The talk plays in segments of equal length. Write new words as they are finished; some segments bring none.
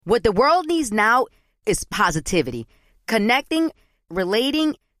What the world needs now is positivity. Connecting,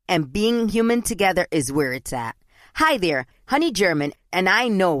 relating, and being human together is where it's at. Hi there, Honey German, and I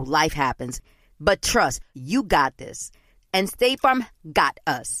know life happens, but trust, you got this. And State Farm got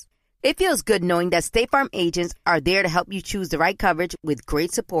us. It feels good knowing that State Farm agents are there to help you choose the right coverage with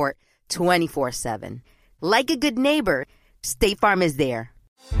great support 24/7. Like a good neighbor, State Farm is there.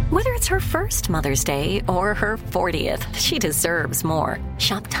 Whether it's her first Mother's Day or her 40th, she deserves more.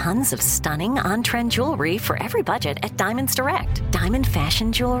 Shop tons of stunning on-trend jewelry for every budget at Diamonds Direct. Diamond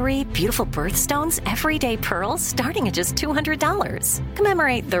fashion jewelry, beautiful birthstones, everyday pearls starting at just $200.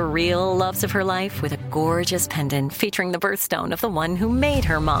 Commemorate the real loves of her life with a gorgeous pendant featuring the birthstone of the one who made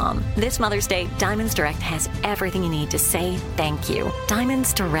her mom. This Mother's Day, Diamonds Direct has everything you need to say thank you.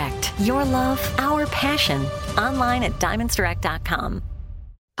 Diamonds Direct. Your love, our passion. Online at diamondsdirect.com.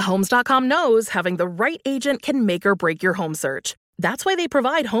 Homes.com knows having the right agent can make or break your home search. That's why they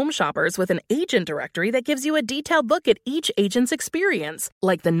provide home shoppers with an agent directory that gives you a detailed look at each agent's experience,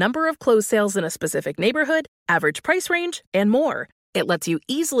 like the number of closed sales in a specific neighborhood, average price range, and more. It lets you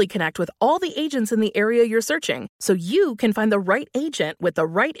easily connect with all the agents in the area you're searching, so you can find the right agent with the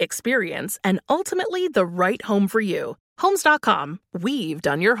right experience and ultimately the right home for you. Homes.com. We've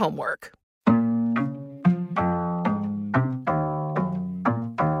done your homework.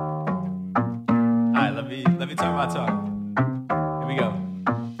 Let me talk my talk. Here we go.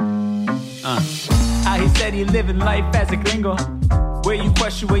 How he said he living life as a gringo, where you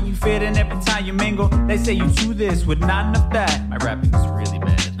question where you fit in every time you mingle. They say you do this with not enough that. My rapping is really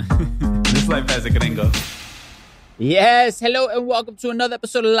bad. This life as a gringo. Yes, hello and welcome to another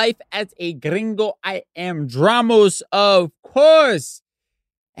episode of Life as a Gringo. I am Dramos, of course.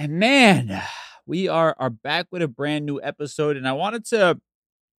 And man, we are back with a brand new episode, and I wanted to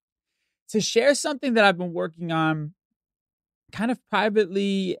share something that I've been working on kind of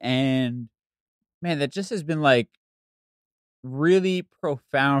privately, and man, that just has been like really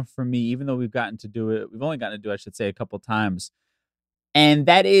profound for me, even though we've only gotten to do it, I should say, a couple times. And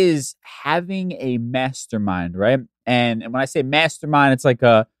that is having a mastermind, right? And when I say mastermind, it's like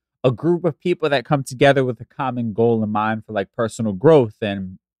a group of people that come together with a common goal in mind for like personal growth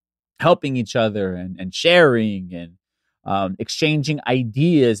and helping each other and sharing and exchanging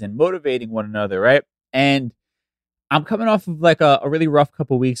ideas and motivating one another, right? And I'm coming off of like a really rough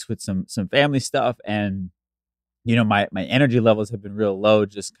couple weeks with some family stuff, and you know my energy levels have been real low,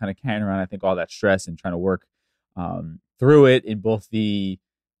 just kind of carrying around I think all that stress and trying to work through it in both the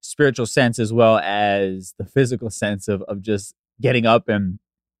spiritual sense as well as the physical sense of just getting up and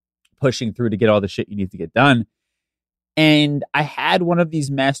pushing through to get all the shit you need to get done. And I had one of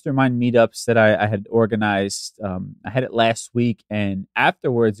these mastermind meetups that I had organized. I had it last week, and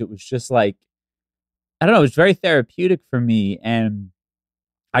afterwards it was just like, I don't know, it was very therapeutic for me. And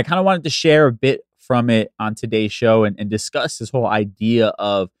I kind of wanted to share a bit from it on today's show and discuss this whole idea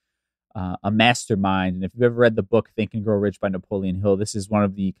of a mastermind. And if you've ever read the book Think and Grow Rich by Napoleon Hill, this is one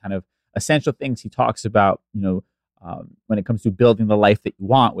of the kind of essential things he talks about, you know, when it comes to building the life that you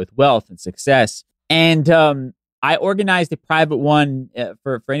want with wealth and success. And I organized a private one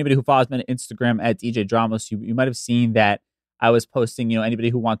for anybody who follows me on Instagram at DJ Dramos. You might have seen that I was posting, you know,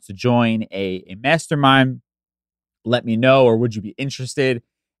 anybody who wants to join a mastermind, let me know, or would you be interested?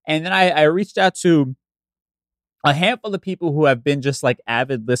 And then I reached out to a handful of people who have been just like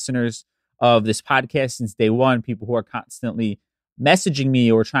avid listeners of this podcast since day one, people who are constantly messaging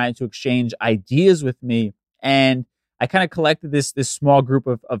me or trying to exchange ideas with me. And I kind of collected this small group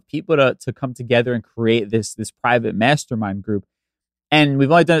of people to come together and create this private mastermind group. And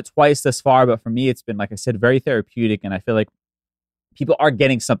we've only done it twice thus far, but for me, it's been, like I said, very therapeutic. And I feel like people are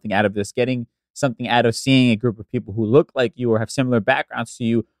getting something out of this, getting something out of seeing a group of people who look like you or have similar backgrounds to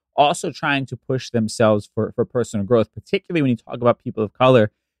you, also trying to push themselves for personal growth, particularly when you talk about people of color,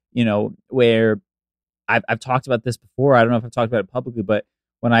 you know, where I've talked about this before. I don't know if I've talked about it publicly, but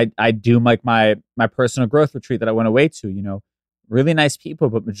when I do like my personal growth retreat that I went away to, you know, really nice people,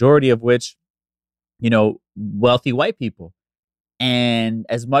 but majority of which, you know, wealthy white people. And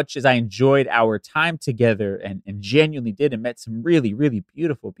as much as I enjoyed our time together and genuinely did and met some really, really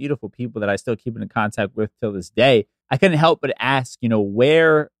beautiful, beautiful people that I still keep in contact with till this day, I couldn't help but ask, you know,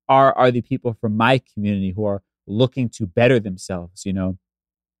 where are the people from my community who are looking to better themselves, you know,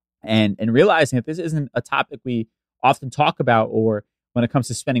 and realizing that this isn't a topic we often talk about, or when it comes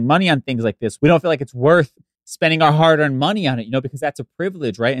to spending money on things like this, we don't feel like it's worth spending our hard-earned money on it, you know, because that's a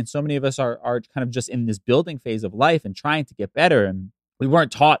privilege, right? And so many of us are kind of just in this building phase of life and trying to get better. And we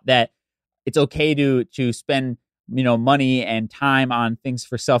weren't taught that it's okay to spend, you know, money and time on things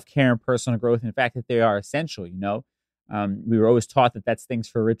for self-care and personal growth. In fact, that they are essential, you know. We were always taught that that's things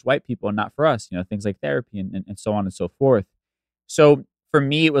for rich white people and not for us, things like therapy and so on and so forth. So for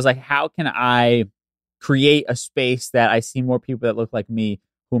me, it was like, how can I create a space that I see more people that look like me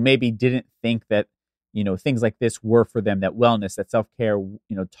who maybe didn't think that, things like this were for them, that wellness, that self-care,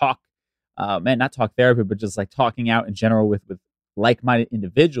 not talk therapy, but just like talking out in general with like-minded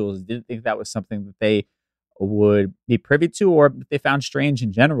individuals, didn't think that was something that they would be privy to or that they found strange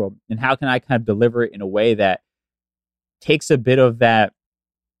in general. And how can I kind of deliver it in a way that takes a bit of that,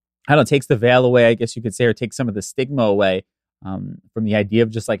 takes the veil away, I guess you could say, or takes some of the stigma away from the idea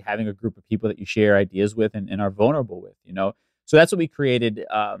of just like having a group of people that you share ideas with and are vulnerable with, So that's what we created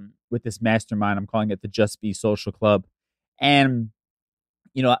with this mastermind. I'm calling it the Just Be Social Club. And,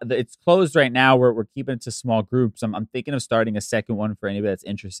 it's closed right now. We're keeping it to small groups. I'm thinking of starting a second one for anybody that's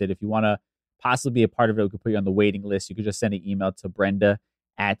interested. If you want to possibly be a part of it, we could put you on the waiting list. You could just send an email to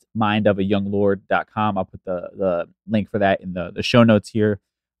brenda@mindofayounglord.com. I'll put the link for that in the show notes here,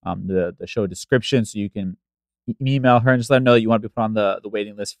 the show description, so you can email her and just let her know that you want to be put on the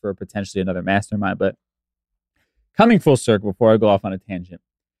waiting list for potentially another mastermind. But coming full circle, before I go off on a tangent,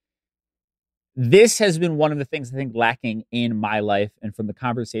 this has been one of the things I think lacking in my life, and from the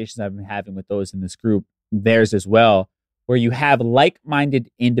conversations I've been having with those in this group, theirs as well, where you have like-minded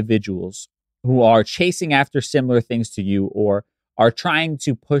individuals who are chasing after similar things to you or are trying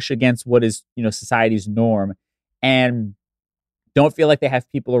to push against what is, society's norm, and don't feel like they have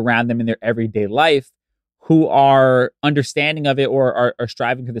people around them in their everyday life who are understanding of it or are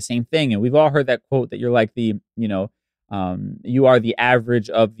striving for the same thing. And we've all heard that quote that you're like you are the average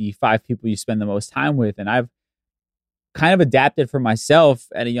of the 5 people you spend the most time with. And I've kind of adapted for myself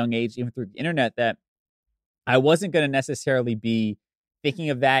at a young age, even through the internet, that I wasn't going to necessarily be thinking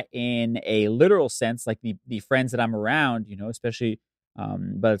of that in a literal sense, like the friends that I'm around, especially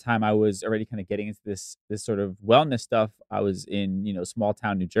by the time I was already kind of getting into this sort of wellness stuff. I was in, small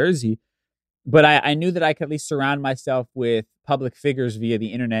town New Jersey. But I knew that I could at least surround myself with public figures via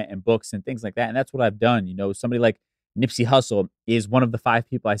the internet and books and things like that. And that's what I've done. Somebody like Nipsey Hussle is one of the 5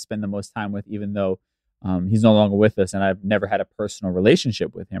 people I spend the most time with, even though he's no longer with us and I've never had a personal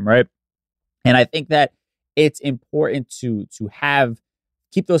relationship with him, right? And I think that it's important to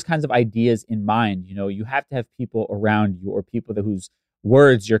keep those kinds of ideas in mind. You have to have people around you, or people whose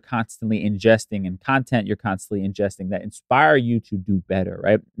words you're constantly ingesting and content you're constantly ingesting that inspire you to do better,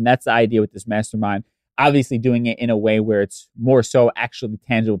 right? And that's the idea with this mastermind. Obviously doing it in a way where it's more so actually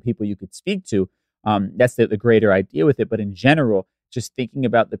tangible people you could speak to. That's the greater idea with it. But in general, just thinking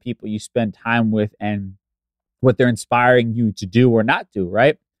about the people you spend time with and what they're inspiring you to do or not do,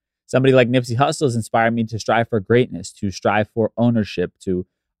 right? Somebody like Nipsey Hussle has inspired me to strive for greatness, to strive for ownership, to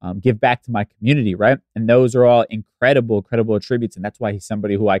give back to my community, right? And those are all incredible attributes. And that's why he's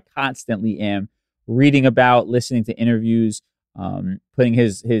somebody who I constantly am reading about, listening to interviews, putting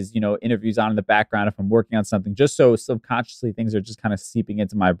his interviews on in the background if I'm working on something, just so subconsciously things are just kind of seeping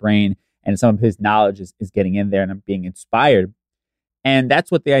into my brain and some of his knowledge is getting in there and I'm being inspired. And that's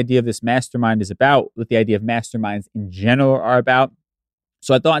what the idea of this mastermind is about, what the idea of masterminds in general are about.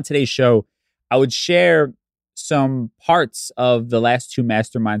 So I thought on today's show, I would share some parts of the last 2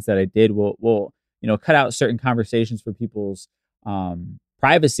 masterminds that I did. We'll cut out certain conversations for people's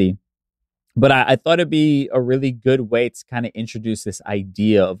privacy. But I thought it'd be a really good way to kind of introduce this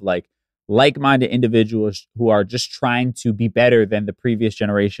idea of like-minded individuals who are just trying to be better than the previous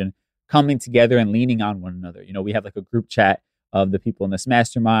generation, coming together and leaning on one another. We have like a group chat of the people in this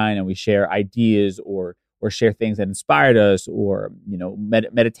mastermind, and we share ideas or share things that inspired us, or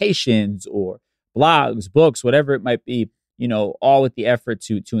meditations or blogs, books, whatever it might be, all with the effort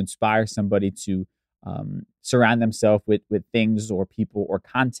to inspire somebody to surround themselves with things or people or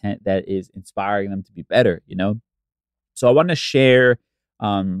content that is inspiring them to be better, So I want to share,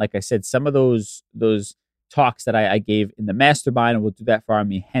 like I said, some of those talks that I gave in the mastermind, and we'll do that for our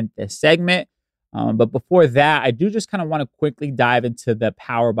Mi Gente segment. But before that, I do just kind of want to quickly dive into the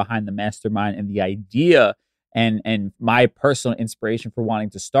power behind the mastermind and the idea and my personal inspiration for wanting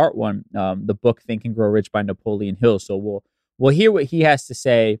to start one, the book Think and Grow Rich by Napoleon Hill. So we'll hear what he has to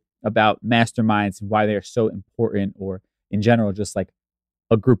say about masterminds and why they're so important, or in general, just like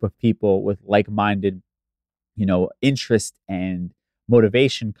a group of people with like-minded, interest and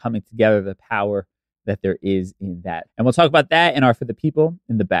motivation coming together, the power that there is in that. And we'll talk about that in our For the People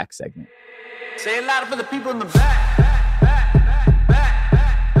in the Back segment. Say it louder for the people in the back.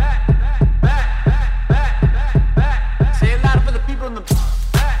 Say it louder for the people in the back.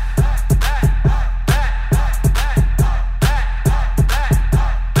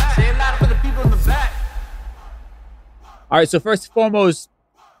 Say it louder for the people in the back. All right, so first and foremost,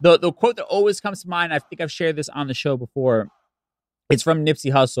 The quote that always comes to mind, I think I've shared this on the show before. It's from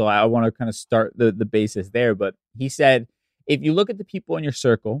Nipsey Hussle. I want to kind of start the basis there. But he said, if you look at the people in your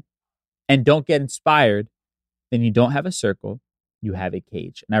circle and don't get inspired, then you don't have a circle, you have a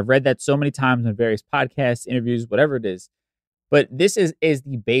cage. And I've read that so many times in various podcasts, interviews, whatever it is. But this is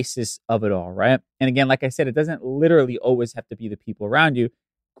the basis of it all, right? And again, like I said, it doesn't literally always have to be the people around you.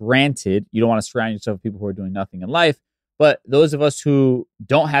 Granted, you don't want to surround yourself with people who are doing nothing in life. But those of us who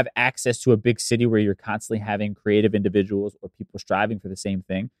don't have access to a big city where you're constantly having creative individuals or people striving for the same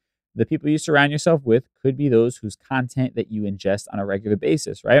thing, the people you surround yourself with could be those whose content that you ingest on a regular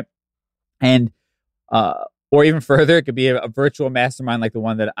basis, right? And, or even further, it could be a virtual mastermind like the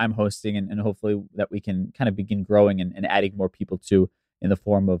one that I'm hosting, and hopefully that we can kind of begin growing and adding more people to in the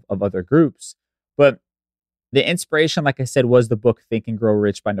form of other groups. But the inspiration, like I said, was the book Think and Grow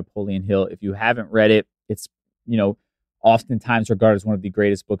Rich by Napoleon Hill. If you haven't read it, it's, oftentimes regarded as one of the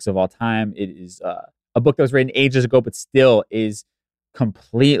greatest books of all time. It is a book that was written ages ago, but still is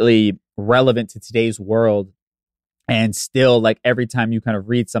completely relevant to today's world. And still, like, every time you kind of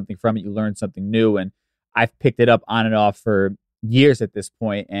read something from it, you learn something new. And I've picked it up on and off for years at this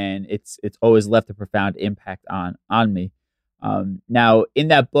point, and it's always left a profound impact on me. Now, in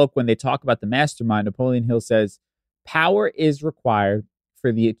that book, when they talk about the mastermind, Napoleon Hill says, power is required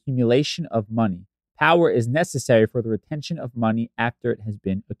for the accumulation of money. Power is necessary for the retention of money after it has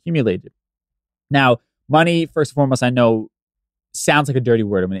been accumulated. Now, money, first and foremost, I know sounds like a dirty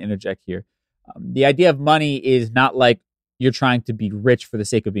word. I'm going to interject here. The idea of money is not like you're trying to be rich for the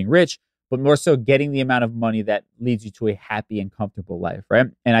sake of being rich, but more so getting the amount of money that leads you to a happy and comfortable life, right?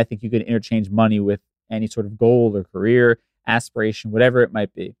 And I think you could interchange money with any sort of goal or career, aspiration, whatever it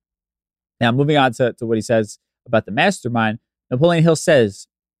might be. Now, moving on to what he says about the mastermind, Napoleon Hill says,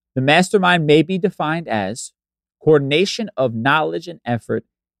 the mastermind may be defined as coordination of knowledge and effort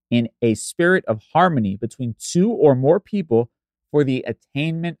in a spirit of harmony between two or more people for the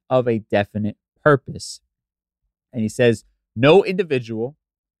attainment of a definite purpose. And he says, no individual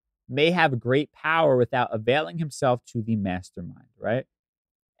may have great power without availing himself to the mastermind, right?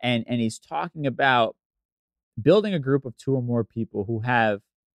 And he's talking about building a group of two or more people who have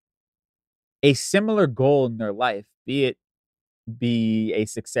a similar goal in their life, be a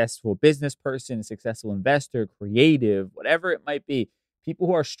successful business person, a successful investor, creative, whatever it might be. People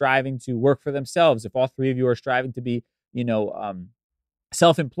who are striving to work for themselves. If all three of you are striving to be,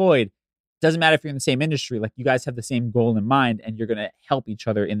 self-employed, doesn't matter if you're in the same industry, like, you guys have the same goal in mind, and you're going to help each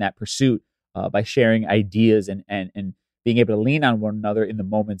other in that pursuit by sharing ideas and being able to lean on one another in the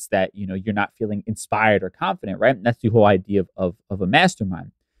moments that, you're not feeling inspired or confident, right? And that's the whole idea of a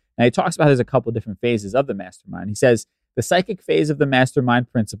mastermind. Now, he talks about there's a couple different phases of the mastermind. He says, the psychic phase of the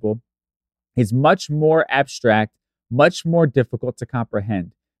mastermind principle is much more abstract, much more difficult to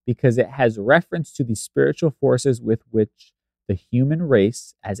comprehend, because it has reference to the spiritual forces with which the human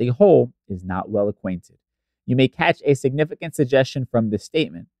race as a whole is not well acquainted. You may catch a significant suggestion from this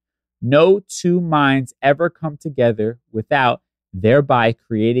statement. No two minds ever come together without thereby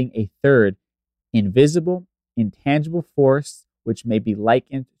creating a third, invisible, intangible force, which may be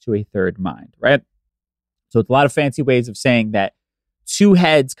likened to a third mind, right? So it's a lot of fancy ways of saying that two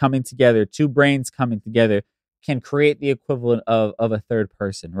heads coming together, two brains coming together can create the equivalent of a third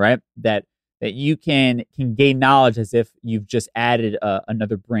person, right? That you can gain knowledge as if you've just added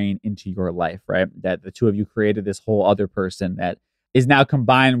another brain into your life, right? That the two of you created this whole other person that is now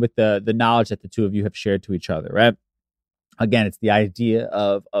combined with the knowledge that the two of you have shared to each other, right? Again, it's the idea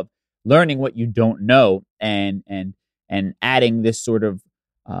of learning what you don't know and adding this sort of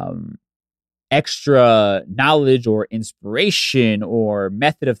extra knowledge or inspiration or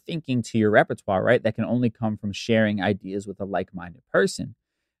method of thinking to your repertoire, right? That can only come from sharing ideas with a like-minded person.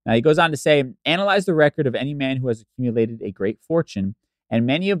 Now, he goes on to say, analyze the record of any man who has accumulated a great fortune and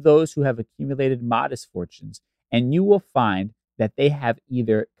many of those who have accumulated modest fortunes, and you will find that they have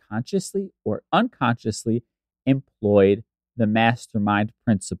either consciously or unconsciously employed the mastermind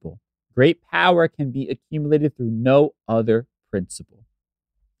principle. Great power can be accumulated through no other principle.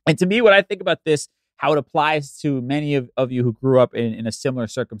 And to me, when I think about this, how it applies to many of you who grew up in a similar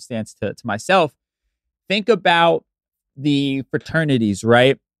circumstance to myself, think about the fraternities,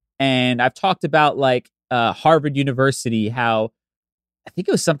 right? And I've talked about Harvard University, how I think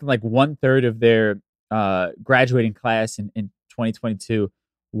it was something like 1/3 of their graduating class in 2022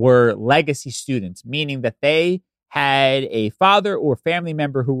 were legacy students, meaning that they had a father or family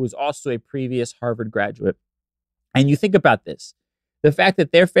member who was also a previous Harvard graduate. And you think about this. The fact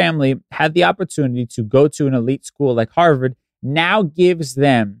that their family had the opportunity to go to an elite school like Harvard now gives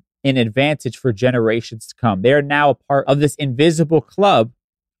them an advantage for generations to come. They are now a part of this invisible club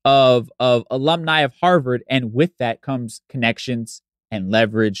of alumni of Harvard, and with that comes connections and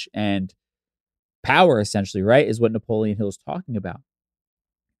leverage and power, essentially, right? Is what Napoleon Hill is talking about.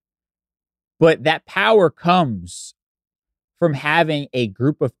 But that power comes from having a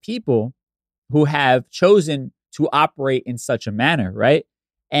group of people who have chosen to operate in such a manner, right?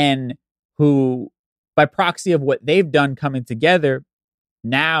 And who, by proxy of what they've done coming together,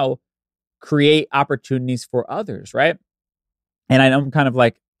 now create opportunities for others, right? And I know I'm kind of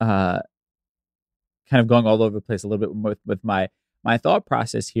like, kind of going all over the place a little bit with my thought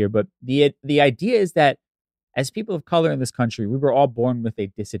process here, but the idea is that as people of color in this country, we were all born with a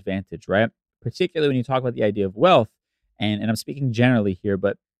disadvantage, right? Particularly when you talk about the idea of wealth, and I'm speaking generally here,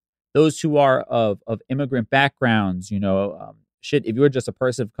 but those who are of immigrant backgrounds, if you were just a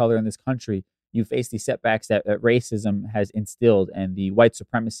person of color in this country, you face these setbacks that racism has instilled and the white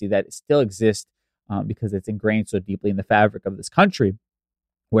supremacy that still exists because it's ingrained so deeply in the fabric of this country.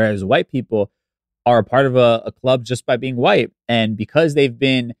 Whereas white people are a part of a club just by being white. And because they've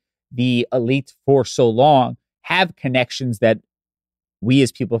been the elite for so long, have connections that we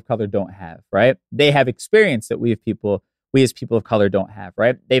as people of color don't have, right? They have experience that we as people of color don't have,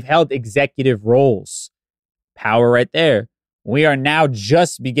 right? They've held executive roles. Power right there. We are now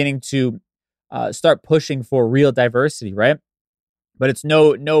just beginning to start pushing for real diversity, right? But it's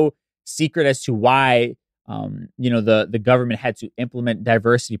no secret as to why the government had to implement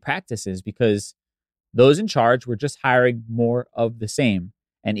diversity practices, because those in charge were just hiring more of the same.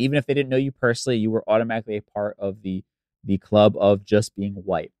 And even if they didn't know you personally, you were automatically a part of the club of just being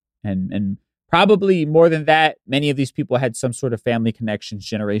white. And probably more than that, many of these people had some sort of family connections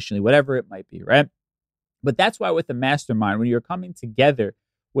generationally, whatever it might be, right? But that's why with the mastermind, when you're coming together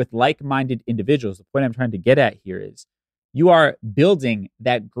with like-minded individuals, the point I'm trying to get at here is you are building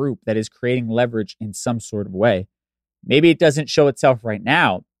that group that is creating leverage in some sort of way. Maybe it doesn't show itself right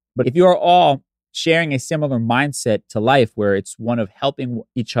now, but if you are all sharing a similar mindset to life where it's one of helping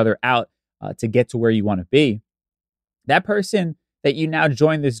each other out to get to where you want to be, that person that you now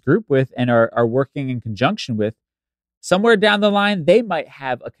join this group with and are working in conjunction with, somewhere down the line, they might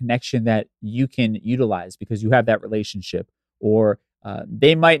have a connection that you can utilize because you have that relationship. Or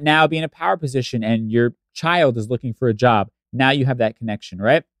they might now be in a power position and your child is looking for a job. Now you have that connection,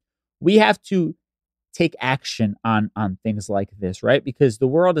 right? We have to take action on things like this, right? Because the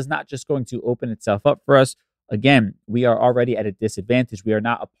world is not just going to open itself up for us. Again, we are already at a disadvantage. We are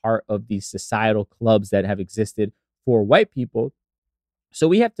not a part of these societal clubs that have existed for white people. So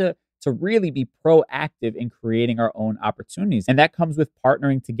we have to really be proactive in creating our own opportunities. And that comes with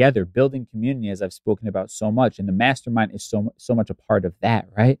partnering together, building community, as I've spoken about so much. And the mastermind is so much a part of that,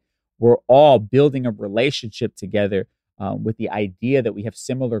 right? We're all building a relationship together with the idea that we have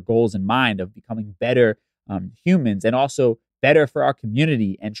similar goals in mind of becoming better humans and also better for our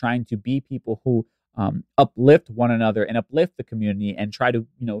community, and trying to be people who uplift one another and uplift the community and try to,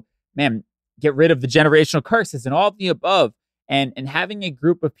 get rid of the generational curses and all of the above. And having a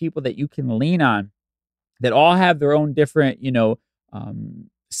group of people that you can lean on that all have their own different,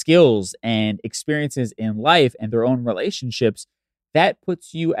 skills and experiences in life and their own relationships, that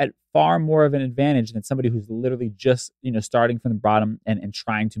puts you at far more of an advantage than somebody who's literally just, starting from the bottom and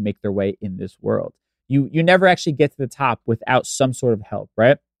trying to make their way in this world. You never actually get to the top without some sort of help,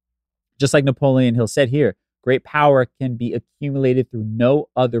 right? Just like Napoleon Hill said here, great power can be accumulated through no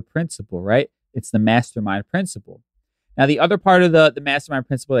other principle, right? It's the mastermind principle. Now, the other part of the mastermind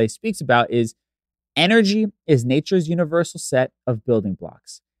principle that he speaks about is energy is nature's universal set of building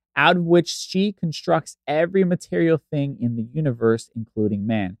blocks, out of which she constructs every material thing in the universe, including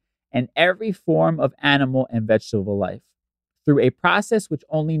man, and every form of animal and vegetable life. Through a process which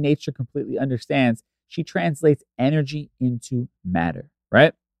only nature completely understands, she translates energy into matter,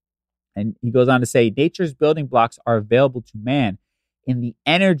 right? And he goes on to say, nature's building blocks are available to man in the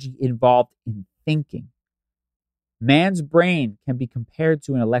energy involved in thinking. Man's brain can be compared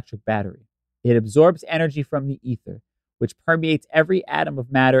to an electric battery. It absorbs energy from the ether, which permeates every atom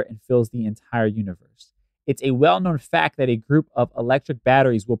of matter and fills the entire universe. It's a well-known fact that a group of electric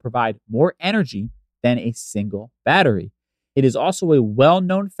batteries will provide more energy than a single battery. It is also a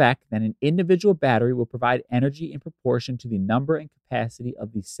well-known fact that an individual battery will provide energy in proportion to the number and capacity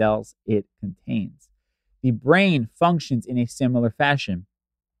of the cells it contains. The brain functions in a similar fashion.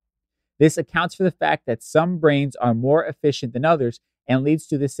 This accounts for the fact that some brains are more efficient than others and leads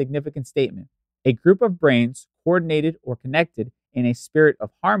to this significant statement. A group of brains, coordinated or connected in a spirit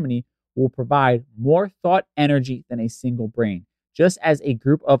of harmony, will provide more thought energy than a single brain, just as a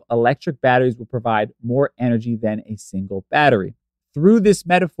group of electric batteries will provide more energy than a single battery. Through this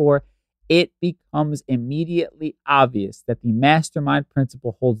metaphor, it becomes immediately obvious that the mastermind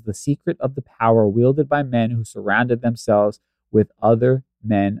principle holds the secret of the power wielded by men who surrounded themselves with other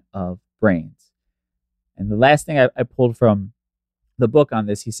men of brains. And the last thing I pulled from the book on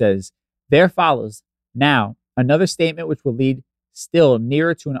this, he says, there follows now another statement which will lead still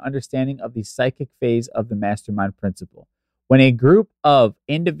nearer to an understanding of the psychic phase of the mastermind principle. When a group of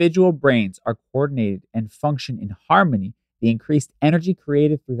individual brains are coordinated and function in harmony, the increased energy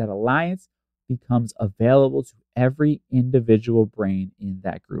created through that alliance becomes available to every individual brain in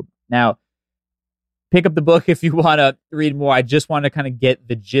that group. Now, pick up the book if you want to read more. I just want to kind of get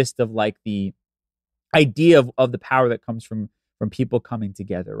the gist of like the idea of the power that comes from people coming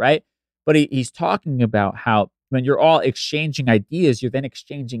together, right? But he's talking about how when you're all exchanging ideas, you're then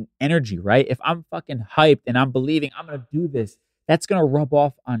exchanging energy, right? If I'm fucking hyped and I'm believing I'm going to do this, that's going to rub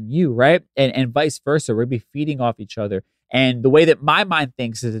off on you, right? And vice versa. We'll be feeding off each other. And the way that my mind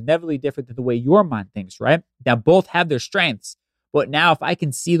thinks is inevitably different than the way your mind thinks, right? Now, both have their strengths. But now if I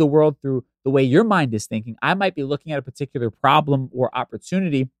can see the world through the way your mind is thinking, I might be looking at a particular problem or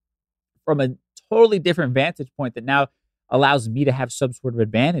opportunity from a totally different vantage point that now allows me to have some sort of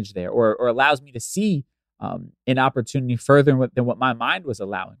advantage there, or allows me to see an opportunity further than what my mind was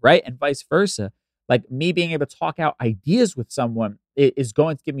allowing, right? And vice versa. Like me being able to talk out ideas with someone is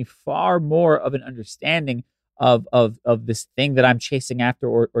going to give me far more of an understanding of this thing that I'm chasing after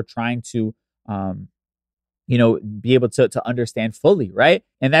or trying to, be able to understand fully, right?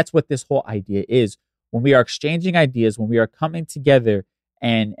 And that's what this whole idea is. When we are exchanging ideas, when we are coming together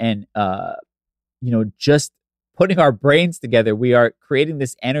and just putting our brains together, we are creating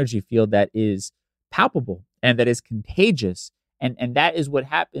this energy field that is palpable and that is contagious. And that is what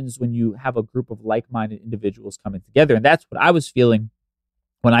happens when you have a group of like-minded individuals coming together. And that's what I was feeling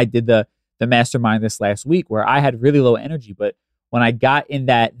when I did the mastermind this last week, where I had really low energy. But when I got in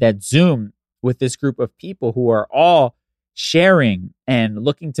that Zoom with this group of people who are all sharing and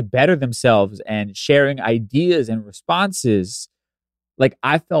looking to better themselves and sharing ideas and responses, like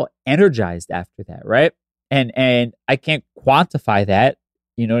I felt energized after that, right? And I can't quantify that,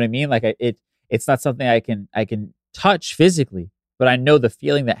 you know what I mean? Like it's not something I can touch physically, but I know the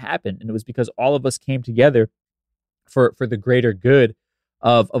feeling that happened, and it was because all of us came together for the greater good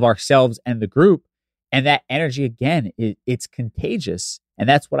of ourselves and the group. And that energy, again, it's contagious, and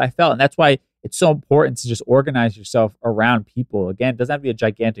that's what I felt, and that's why it's so important to just organize yourself around people. Again, it doesn't have to be a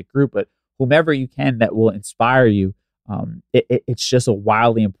gigantic group, but whomever you can that will inspire you. It's just a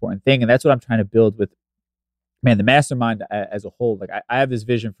wildly important thing, and that's what I'm trying to build with, man, the mastermind as a whole. Like I have this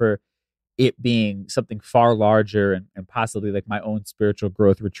vision for it being something far larger and possibly like my own spiritual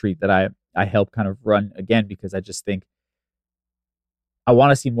growth retreat that I help kind of run, again, because I just think I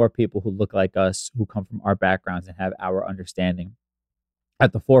want to see more people who look like us, who come from our backgrounds and have our understanding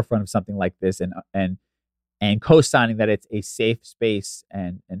at the forefront of something like this, and co-signing that it's a safe space.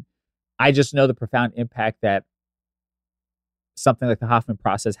 And I just know the profound impact that something like the Hoffman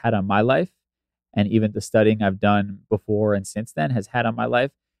process had on my life, and even the studying I've done before and since then has had on my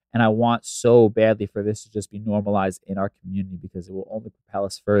life. And I want so badly for this to just be normalized in our community, because it will only propel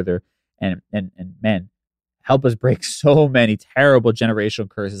us further and man, help us break so many terrible generational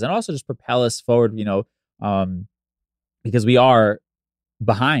curses, and also just propel us forward, because we are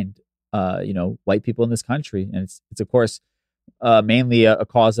behind, white people in this country. And it's of course, mainly a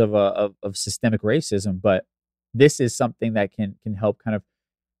cause of systemic racism, but this is something that can help kind of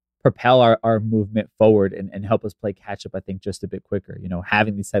propel our movement forward and help us play catch up, I think, just a bit quicker,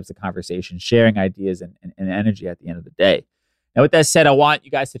 having these types of conversations, sharing ideas and energy at the end of the day. Now, with that said, I want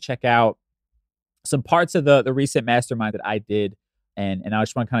you guys to check out some parts of the recent mastermind that I did. And I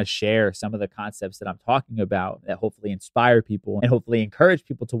just want to kind of share some of the concepts that I'm talking about that hopefully inspire people and hopefully encourage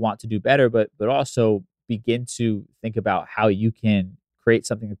people to want to do better, but also begin to think about how you can create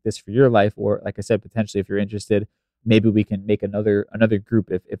something like this for your life. Or like I said, potentially, if you're interested, maybe we can make another group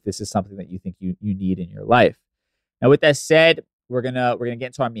if this is something that you think you need in your life. Now, with that said, we're gonna get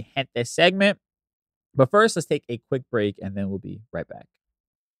into our Mi Gente segment. But first, let's take a quick break, and then we'll be right back.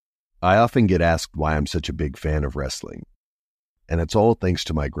 I often get asked why I'm such a big fan of wrestling, and it's all thanks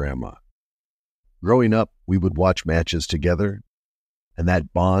to my grandma. Growing up, we would watch matches together, and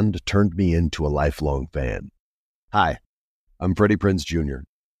that bond turned me into a lifelong fan. Hi, I'm Freddie Prinze Jr.,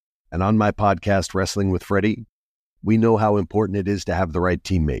 and on my podcast, Wrestling with Freddie, we know how important it is to have the right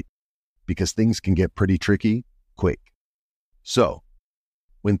teammate, because things can get pretty tricky quick. So,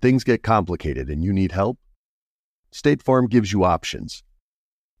 when things get complicated and you need help, State Farm gives you options.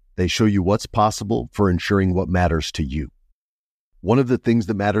 They show you what's possible for ensuring what matters to you. One of the things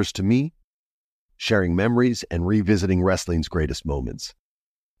that matters to me, sharing memories and revisiting wrestling's greatest moments.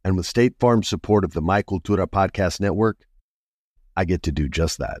 And with State Farm's support of the My Cultura Podcast Network, I get to do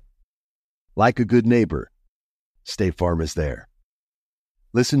just that. Like a good neighbor, State Farm is there.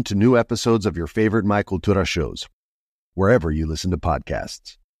 Listen to new episodes of your favorite My Cultura shows, wherever you listen to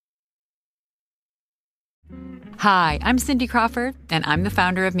podcasts. Hi, I'm Cindy Crawford, and I'm the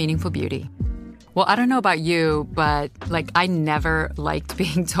founder of Meaningful Beauty. Well, I don't know about you, but I never liked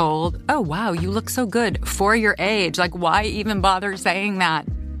being told, oh, wow, you look so good for your age. Why even bother saying that?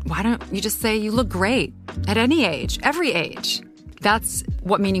 Why don't you just say you look great at any age, every age? That's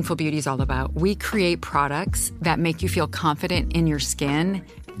what Meaningful Beauty is all about. We create products that make you feel confident in your skin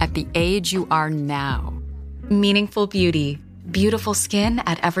at the age you are now. Meaningful Beauty. Beautiful skin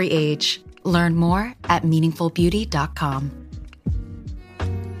at every age. Learn more at meaningfulbeauty.com.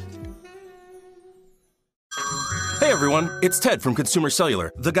 Hey everyone, it's Ted from Consumer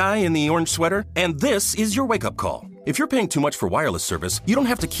Cellular, the guy in the orange sweater, and this is your wake-up call. If you're paying too much for wireless service, you don't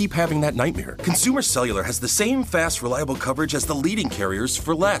have to keep having that nightmare. Consumer Cellular has the same fast, reliable coverage as the leading carriers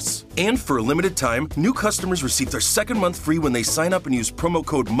for less. And for a limited time, new customers receive their second month free when they sign up and use promo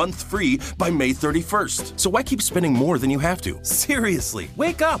code MONTHFREE by May 31st. So why keep spending more than you have to? Seriously,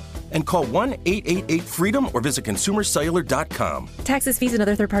 wake up and call 1-888-FREEDOM or visit consumercellular.com. Taxes, fees, and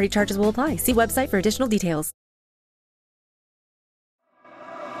other third-party charges will apply. See website for additional details.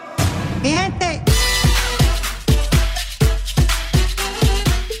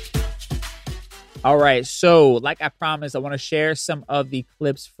 All right, so like I promised, I want to share some of the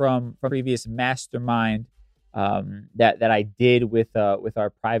clips from previous mastermind that I did with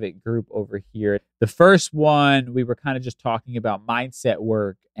our private group over here. The first one, we were kind of just talking about mindset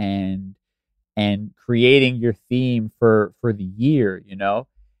work and creating your theme for the year,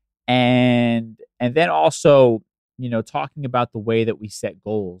 and then also, talking about the way that we set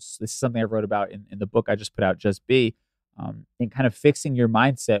goals. This is something I wrote about in the book I just put out, Just Be, and kind of fixing your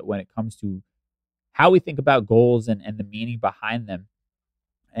mindset when it comes to how we think about goals and the meaning behind them.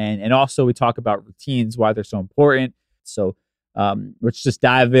 And also we talk about routines, why they're so important. So let's just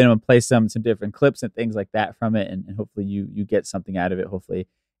dive in and play some different clips and things like that from it. And hopefully you get something out of it. Hopefully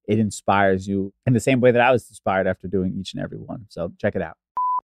it inspires you in the same way that I was inspired after doing each and every one. So check it out.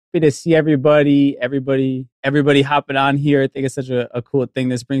 Happy to see everybody hopping on here. I think it's such a cool thing.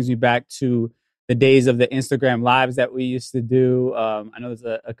 This brings me back to the days of the Instagram lives that we used to do. I know there's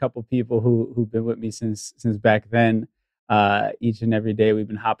a couple people who've been with me since back then. Each and every day we've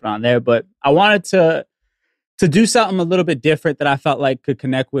been hopping on there. But I wanted to do something a little bit different that I felt like could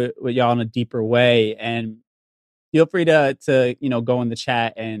connect with y'all in a deeper way. And feel free to go in the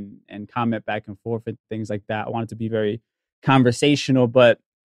chat and comment back and forth and things like that. I want it to be very conversational, but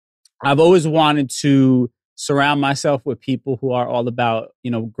I've always wanted to surround myself with people who are all about,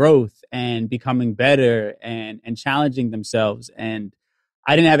 growth and becoming better and challenging themselves. And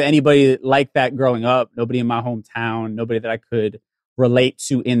I didn't have anybody like that growing up, nobody in my hometown, nobody that I could relate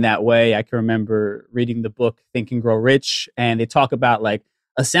to in that way. I can remember reading the book Think and Grow Rich, and they talk about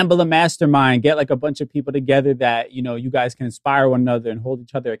assemble a mastermind, get a bunch of people together that, you guys can inspire one another and hold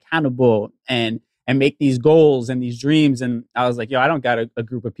each other accountable and make these goals and these dreams. And I was like, I don't got a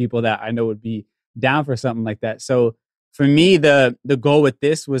group of people that I know would be down for something like that. So for me, the goal with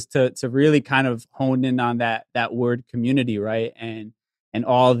this was to really kind of hone in on that word community, right? And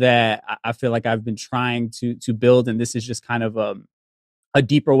all that I feel like I've been trying to build. And this is just kind of a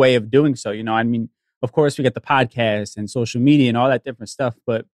deeper way of doing so. Of course, we get the podcast and social media and all that different stuff,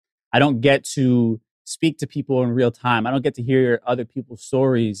 but I don't get to speak to people in real time. I don't get to hear other people's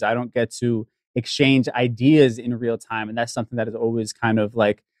stories. I don't get to exchange ideas in real time. And that's something that is always kind of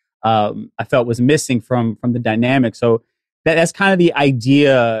I felt was missing from the dynamic. So that's kind of the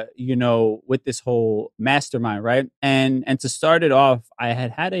idea, with this whole mastermind, right? And to start it off, I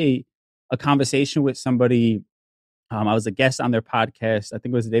had a conversation with somebody. I was a guest on their podcast. I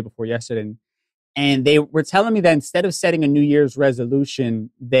think it was the day before yesterday. And they were telling me that instead of setting a New Year's resolution,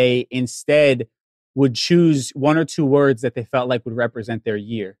 they instead would choose one or two words that they felt like would represent their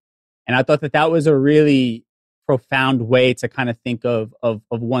year. And I thought that was a really profound way to kind of think of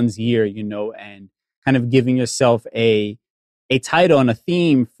one's year, and kind of giving yourself a title and a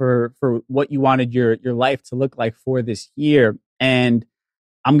theme for what you wanted your life to look like for this year. And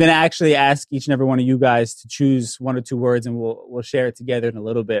I'm going to actually ask each and every one of you guys to choose one or two words, and we'll share it together in a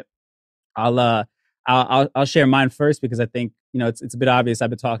little bit. I'll share mine first because I think, it's a bit obvious.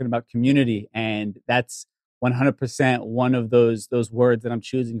 I've been talking about community, and that's 100% one of those words that I'm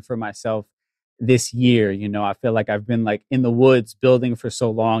choosing for myself this year. I feel like I've been in the woods building for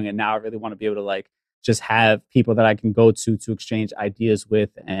so long, and now I really want to be able to just have people that I can go to exchange ideas with,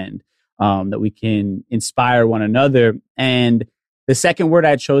 and that we can inspire one another. And the second word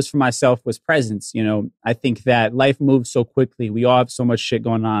I chose for myself was presence. I think that life moves so quickly. We all have so much shit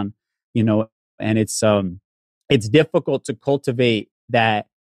going on, and it's difficult to cultivate that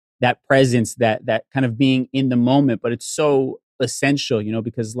presence, that kind of being in the moment, but it's so essential,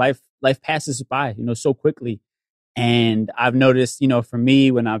 because life passes by, so quickly. And I've noticed, for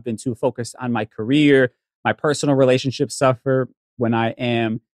me, when I've been too focused on my career, my personal relationships suffer. When I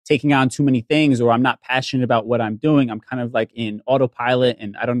am taking on too many things, or I'm not passionate about what I'm doing, I'm kind of like in autopilot,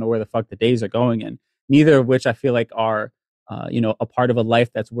 and I don't know where the fuck the days are going. And neither of which I feel like are, a part of a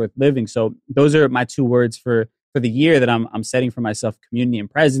life that's worth living. So those are my two words for the year that I'm setting for myself: community and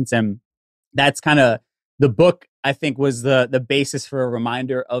presence. And that's kind of the book, I think, was the basis for a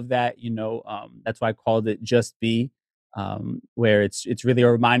reminder of that. That's why I called it Just Be, where it's really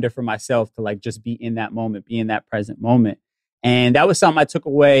a reminder for myself to like just be in that moment, be in that present moment. And that was something I took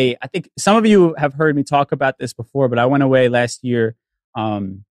away. I think some of you have heard me talk about this before, but I went away last year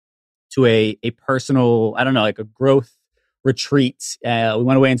to a personal, I don't know, like a growth retreat. We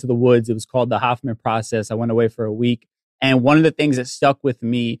went away into the woods. It was called the Hoffman Process. I went away for a week. And one of the things that stuck with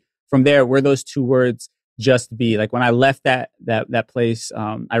me from there were those two words, just be. Like when I left that place,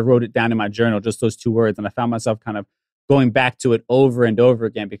 I wrote it down in my journal, just those two words. And I found myself kind of going back to it over and over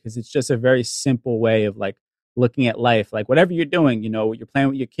again, because it's just a very simple way of like looking at life. Like whatever you're doing, you're playing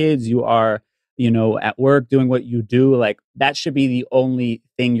with your kids, you are, at work doing what you do, like that should be the only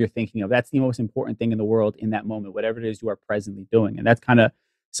thing you're thinking of. That's the most important thing in the world in that moment, whatever it is you are presently doing. And that's kind of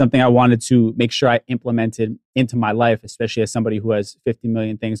something I wanted to make sure I implemented into my life, especially as somebody who has 50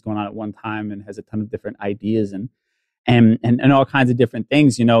 million things going on at one time and has a ton of different ideas and all kinds of different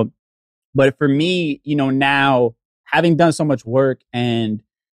things, But for me, now having done so much work and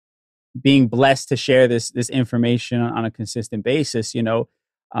being blessed to share this information on a consistent basis,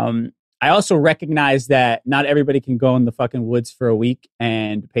 I also recognize that not everybody can go in the fucking woods for a week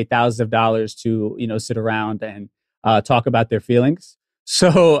and pay thousands of dollars to, sit around and talk about their feelings.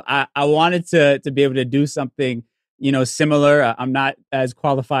 So I wanted to be able to do something, similar. I'm not as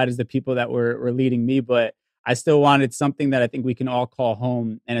qualified as the people that were leading me, but I still wanted something that I think we can all call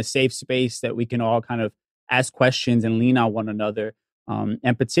home, and a safe space that we can all kind of ask questions and lean on one another.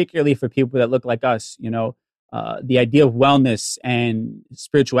 And particularly for people that look like us, the idea of wellness and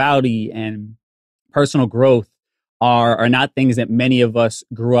spirituality and personal growth are not things that many of us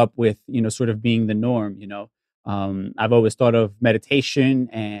grew up with, sort of being the norm. I've always thought of meditation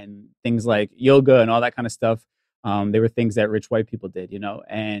and things like yoga and all that kind of stuff. They were things that rich white people did,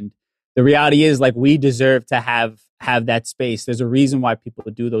 and the reality is, like, we deserve to have that space. There's a reason why people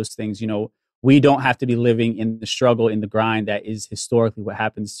do those things. We don't have to be living in the struggle, in the grind that is historically what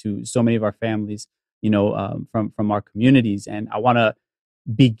happens to so many of our families, from our communities. And I want to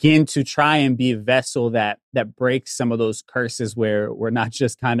begin to try and be a vessel that breaks some of those curses, where we're not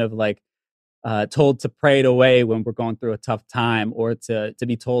just kind of like told to pray it away when we're going through a tough time, or to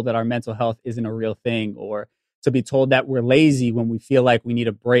be told that our mental health isn't a real thing, or to be told that we're lazy when we feel like we need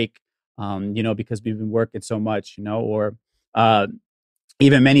a break, because we've been working so much, or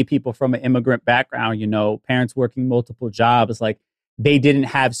even many people from an immigrant background, parents working multiple jobs, like they didn't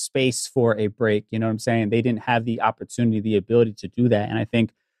have space for a break. You know what I'm saying? They didn't have the opportunity, the ability to do that. And I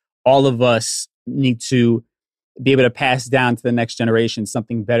think all of us need to be able to pass down to the next generation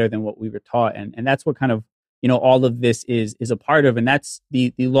something better than what we were taught. And that's what kind of, all of this is a part of. And that's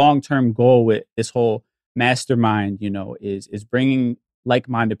the long-term goal with this whole mastermind, is bringing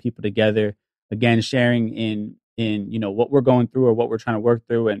like-minded people together, again, sharing in what we're going through or what we're trying to work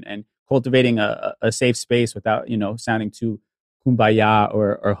through, and cultivating a safe space without, sounding too kumbaya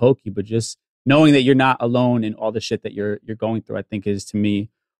or hokey, but just knowing that you're not alone in all the shit that you're going through, I think is, to me,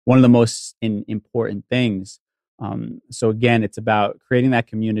 one of the most important things. So again, it's about creating that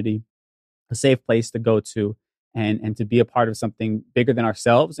community, a safe place to go to, and to be a part of something bigger than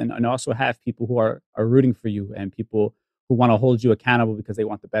ourselves, and also have people who are rooting for you, and people who want to hold you accountable because they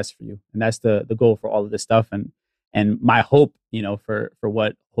want the best for you. And that's the goal for all of this stuff. And my hope, for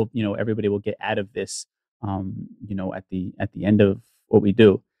what hope, everybody will get out of this, at the end of what we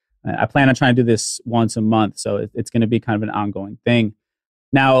do. I plan on trying to do this once a month, so it's going to be kind of an ongoing thing.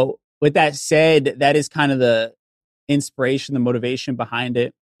 Now, with that said, that is kind of the inspiration, the motivation behind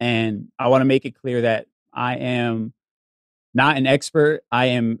it. And I want to make it clear that I am not an expert. I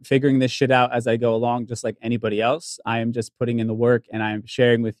am figuring this shit out as I go along, just like anybody else. I am just putting in the work, and I'm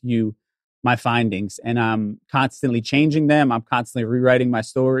sharing with you my findings, and I'm constantly changing them. I'm constantly rewriting my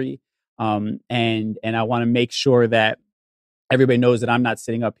story. And I want to make sure that everybody knows that I'm not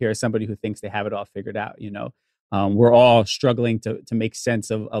sitting up here as somebody who thinks they have it all figured out. We're all struggling to make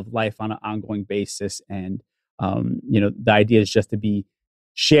sense of life on an ongoing basis. And The idea is just to be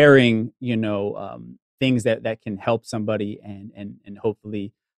sharing, things that can help somebody and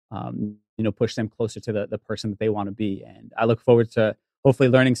hopefully, push them closer to the person that they want to be. And I look forward to hopefully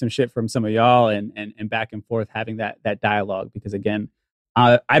learning some shit from some of y'all and back and forth having that dialogue, because again,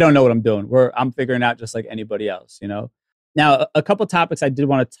 I don't know what I'm doing. I'm figuring out just like anybody else, Now, a couple topics I did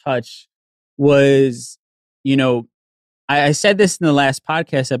want to touch was, I said this in the last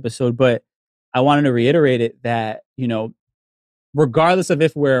podcast episode, but I wanted to reiterate it that, regardless of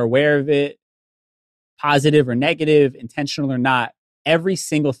if we're aware of it, positive or negative, intentional or not, every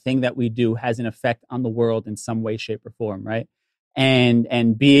single thing that we do has an effect on the world in some way, shape, or form, right?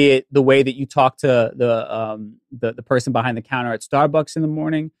 And be it the way that you talk to the person behind the counter at Starbucks in the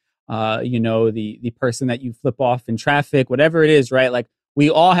morning, the person that you flip off in traffic, whatever it is, right? Like, we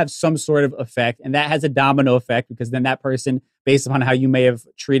all have some sort of effect, and that has a domino effect, because then that person, based upon how you may have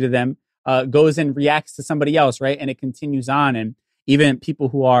treated them, goes and reacts to somebody else, right? And it continues on. And even people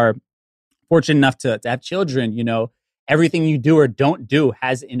who are fortunate enough to have children, everything you do or don't do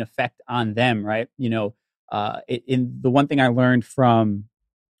has an effect on them, right? In the one thing I learned from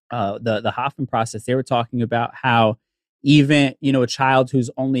the Hoffman process, they were talking about how even, a child who's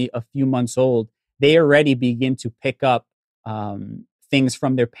only a few months old, they already begin to pick up things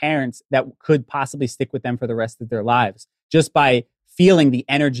from their parents that could possibly stick with them for the rest of their lives, just by feeling the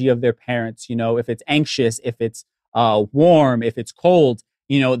energy of their parents. If it's anxious, if it's warm, if it's cold,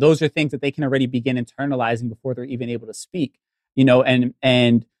 those are things that they can already begin internalizing before they're even able to speak,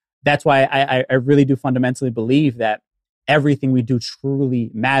 and that's why I really do fundamentally believe that everything we do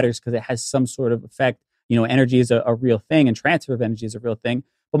truly matters, because it has some sort of effect. Energy is a real thing, and transfer of energy is a real thing.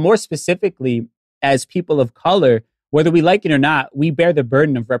 But more specifically, as people of color, whether we like it or not, we bear the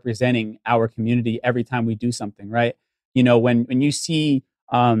burden of representing our community every time we do something, right? When you see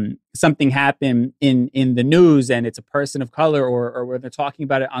something happen in the news and it's a person of color, or where they're talking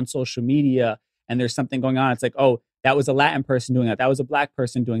about it on social media and there's something going on, it's like, oh, that was a Latin person doing that. That was a Black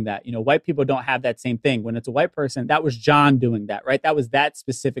person doing that. White people don't have that same thing. When it's a white person, that was John doing that, right? That was that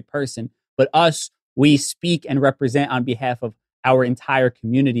specific person. But us, we speak and represent on behalf of our entire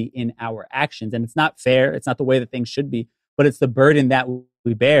community in our actions. And it's not fair. It's not the way that things should be, but it's the burden that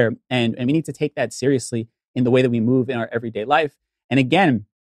we bear. And we need to take that seriously in the way that we move in our everyday life. And again,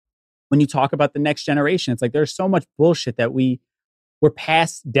 when you talk about the next generation, it's like there's so much bullshit that were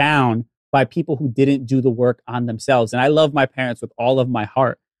passed down by people who didn't do the work on themselves. And I love my parents with all of my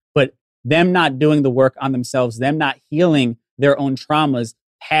heart, but them not doing the work on themselves, them not healing their own traumas,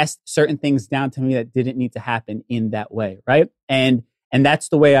 passed certain things down to me that didn't need to happen in that way, right? And that's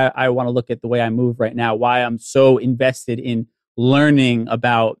the way I want to look at the way I move right now, why I'm so invested in learning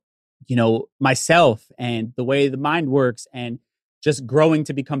about, myself and the way the mind works, and just growing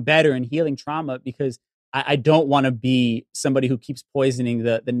to become better and healing trauma, because I don't want to be somebody who keeps poisoning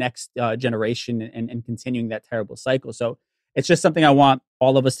the next generation and continuing that terrible cycle. So it's just something I want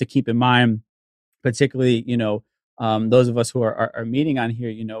all of us to keep in mind, particularly, those of us who are meeting on here,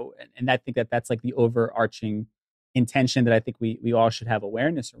 and I think that's like the overarching intention that I think we all should have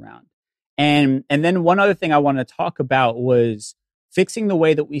awareness around. And then one other thing I want to talk about was fixing the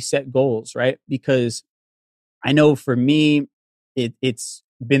way that we set goals, right? Because I know for me, it's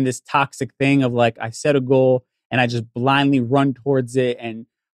been this toxic thing of like, I set a goal and I just blindly run towards it. And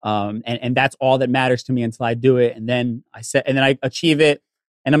that's all that matters to me until I do it. And then I achieve it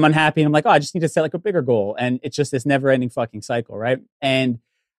and I'm unhappy. And I'm like, oh, I just need to set like a bigger goal. And it's just this never ending fucking cycle. Right. And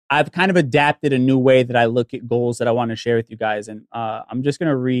I've kind of adapted a new way that I look at goals that I want to share with you guys. And I'm going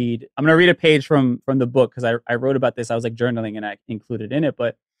to read a page from the book, because I wrote about this. I was like journaling and I included in it.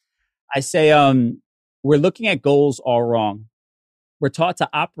 But I say, we're looking at goals all wrong. We're taught to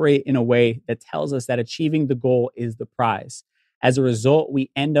operate in a way that tells us that achieving the goal is the prize. As a result,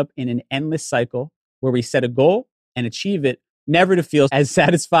 we end up in an endless cycle where we set a goal and achieve it, never to feel as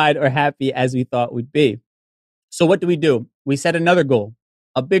satisfied or happy as we thought we'd be. So what do? We set another goal,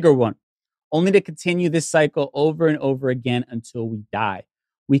 a bigger one, only to continue this cycle over and over again until we die.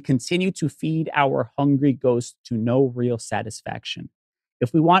 We continue to feed our hungry ghost to no real satisfaction.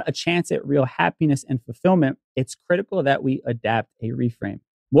 If we want a chance at real happiness and fulfillment, it's critical that we adapt a reframe.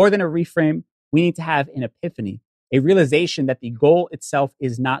 More than a reframe, we need to have an epiphany, a realization that the goal itself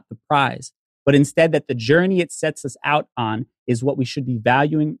is not the prize, but instead that the journey it sets us out on is what we should be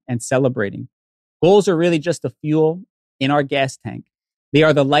valuing and celebrating. Goals are really just the fuel in our gas tank. They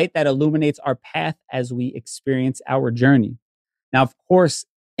are the light that illuminates our path as we experience our journey. Now, of course,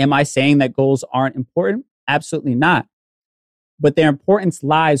 am I saying that goals aren't important? Absolutely not. But their importance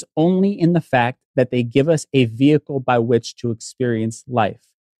lies only in the fact that they give us a vehicle by which to experience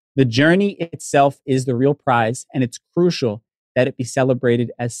life. The journey itself is the real prize, and it's crucial that it be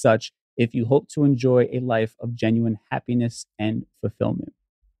celebrated as such if you hope to enjoy a life of genuine happiness and fulfillment.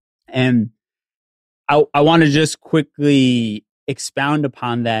 And I want to just quickly expound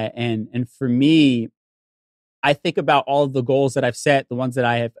upon that. And for me, I think about all of the goals that I've set, the ones that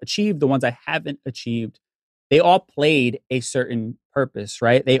I have achieved, the ones I haven't achieved. They all played a certain purpose,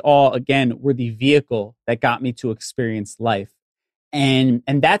 right? They all, again, were the vehicle that got me to experience life. And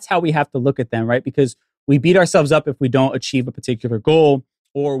that's how we have to look at them, right? Because we beat ourselves up if we don't achieve a particular goal,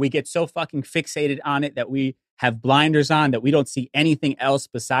 or we get so fucking fixated on it that we have blinders on, that we don't see anything else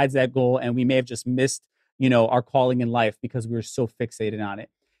besides that goal. And we may have just missed, our calling in life because we were so fixated on it.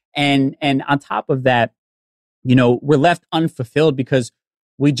 And on top of that, we're left unfulfilled because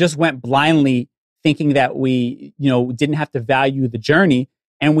we just went blindly thinking that we, didn't have to value the journey,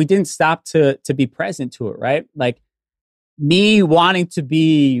 and we didn't stop to be present to it, right? Like me wanting to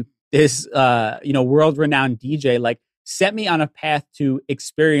be this, world-renowned DJ, like set me on a path to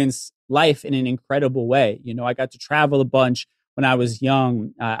experience life in an incredible way. I got to travel a bunch when I was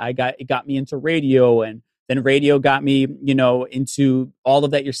young. It got me into radio, and then radio got me, into all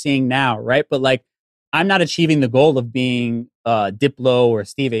of that you're seeing now, right? But like, I'm not achieving the goal of being Diplo or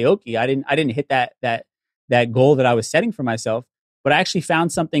Steve Aoki. I didn't hit that goal that I was setting for myself, but I actually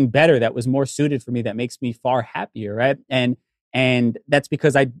found something better that was more suited for me, that makes me far happier, right? And that's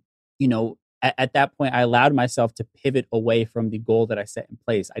because I, at that point, I allowed myself to pivot away from the goal that I set in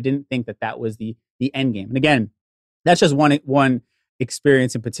place. I didn't think that was the end game. And again, that's just one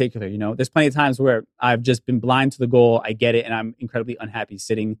experience in particular. There's plenty of times where I've just been blind to the goal. I get it, and I'm incredibly unhappy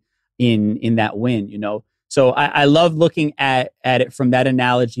sitting in that win. So I love looking at it from that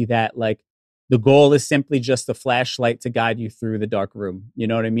analogy, that like the goal is simply just a flashlight to guide you through the dark room. You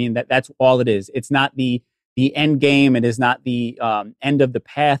know what I mean? That's all it is. It's not the end game. It is not the end of the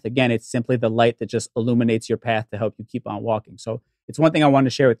path. Again, it's simply the light that just illuminates your path to help you keep on walking. So it's one thing I wanted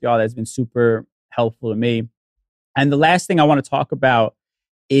to share with y'all that's been super helpful to me. And the last thing I want to talk about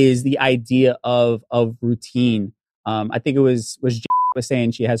is the idea of routine. I think it was J was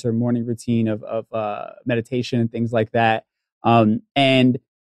saying she has her morning routine of meditation and things like that. And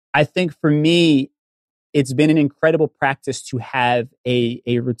I think for me, it's been an incredible practice to have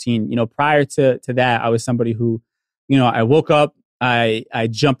a routine. Prior to that, I was somebody who, I woke up, I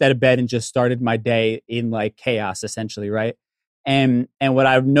jumped out of bed and just started my day in like chaos, essentially, right? And what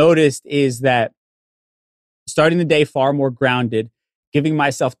I've noticed is that starting the day far more grounded, giving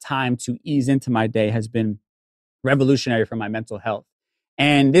myself time to ease into my day has been revolutionary for my mental health.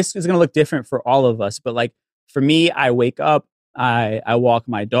 And this is going to look different for all of us. But like for me, I wake up, I walk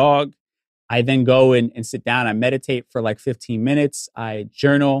my dog. I then go and sit down. I meditate for like 15 minutes. I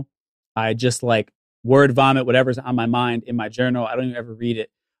journal. I just like word vomit whatever's on my mind in my journal. I don't even ever read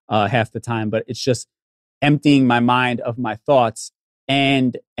it half the time, but it's just emptying my mind of my thoughts.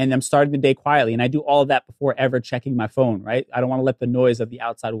 And I'm starting the day quietly. And I do all of that before ever checking my phone, right? I don't want to let the noise of the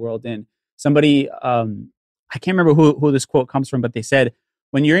outside world in. Somebody, I can't remember who this quote comes from, but they said,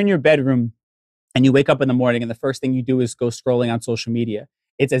 when you're in your bedroom and you wake up in the morning and the first thing you do is go scrolling on social media,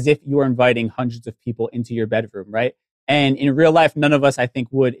 it's as if you are inviting hundreds of people into your bedroom, right? And in real life, none of us, I think,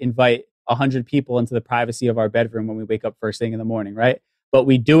 would invite 100 people into the privacy of our bedroom when we wake up first thing in the morning, right? But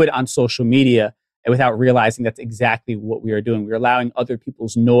we do it on social media without realizing that's exactly what we are doing. We're allowing other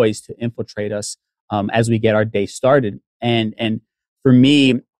people's noise to infiltrate us as we get our day started. And for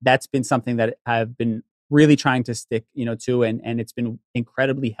me, that's been something that I've been really trying to stick, to, and it's been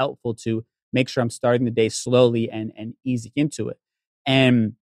incredibly helpful to make sure I'm starting the day slowly and easing into it.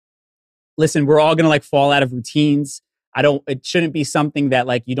 And listen, we're all going to like fall out of routines. It shouldn't be something that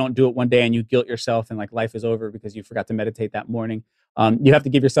like you don't do it one day and you guilt yourself and like life is over because you forgot to meditate that morning. You have to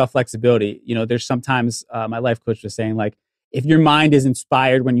give yourself flexibility. There's sometimes my life coach was saying like, if your mind is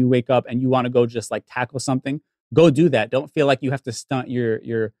inspired when you wake up and you want to go just like tackle something, go do that. Don't feel like you have to stunt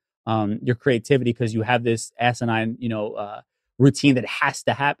your creativity because you have this asinine, routine that has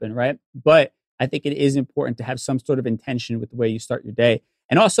to happen, right? But I think it is important to have some sort of intention with the way you start your day.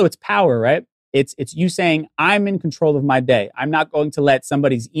 And also it's power, right? It's you saying, I'm in control of my day. I'm not going to let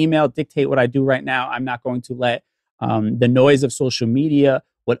somebody's email dictate what I do right now. I'm not going to let the noise of social media,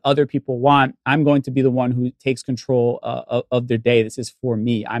 what other people want. I'm going to be the one who takes control of their day. This is for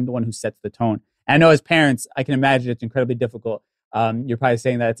me. I'm the one who sets the tone. And I know as parents, I can imagine it's incredibly difficult. You're probably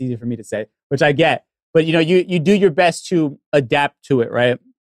saying that it's easy for me to say, which I get. But, you do your best to adapt to it, right?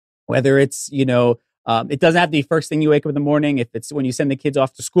 Whether it's, it doesn't have to be first thing you wake up in the morning. If it's when you send the kids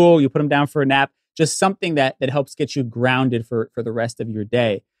off to school, you put them down for a nap, just something that helps get you grounded for the rest of your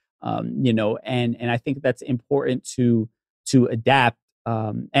day. And I think that's important to adapt.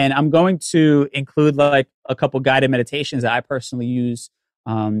 And I'm going to include like a couple guided meditations that I personally use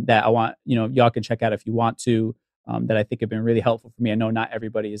that I want, y'all can check out if you want to, that I think have been really helpful for me. I know not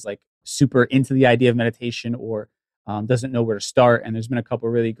everybody is like super into the idea of meditation or doesn't know where to start. And there's been a couple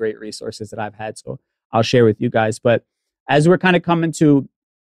really great resources that I've had. So I'll share with you guys. But as we're kind of coming to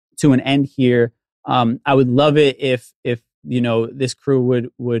an end here, I would love it if this crew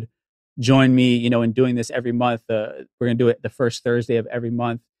would join me, in doing this every month. We're going to do it the first Thursday of every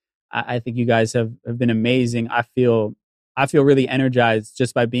month. I think you guys have been amazing. I feel really energized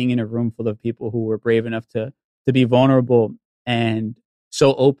just by being in a room full of people who were brave enough to be vulnerable and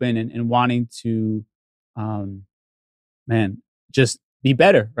so open and wanting to, just be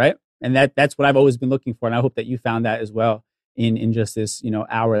better, right? And that's what I've always been looking for. And I hope that you found that as well in just this,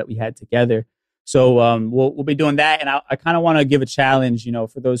 hour that we had together. So we'll be doing that. And I kind of want to give a challenge,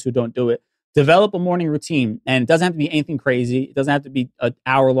 for those who don't do it. Develop a morning routine. And it doesn't have to be anything crazy. It doesn't have to be an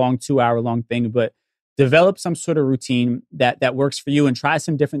hour-long, 2-hour-long thing, but develop some sort of routine that works for you and try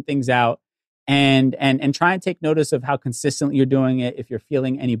some different things out and try and take notice of how consistently you're doing it, if you're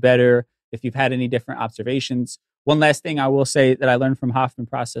feeling any better, if you've had any different observations. One last thing I will say that I learned from Hoffman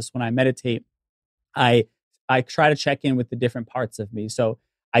Process when I meditate, I try to check in with the different parts of me. So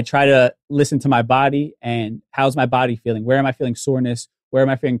I try to listen to my body and how's my body feeling? Where am I feeling soreness? Where am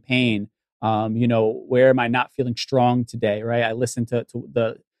I feeling pain? Where am I not feeling strong today, right? I listen to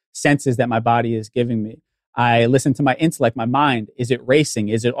the senses that my body is giving me. I listen to my intellect, my mind. Is it racing?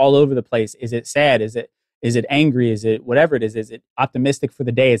 Is it all over the place? Is it sad? Is it angry? Is it whatever it is? Is it optimistic for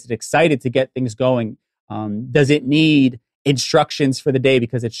the day? Is it excited to get things going? Does it need instructions for the day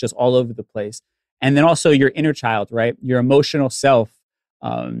because it's just all over the place? And then also your inner child, right? Your emotional self.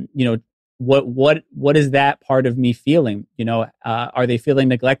 What is that part of me feeling? Are they feeling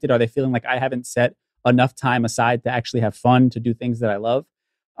neglected? Are they feeling like I haven't set enough time aside to actually have fun, to do things that I love?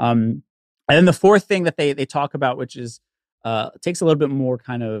 And then the fourth thing that they talk about, which is takes a little bit more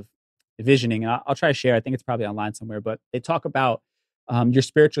kind of visioning, and I'll try to share. I think it's probably online somewhere, but they talk about your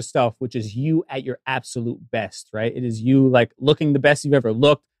spiritual self, which is you at your absolute best, right? It is you like looking the best you've ever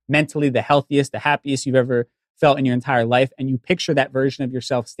looked, mentally the healthiest, the happiest you've ever felt in your entire life. And you picture that version of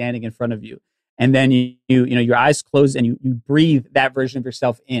yourself standing in front of you. And then you your eyes close and you breathe that version of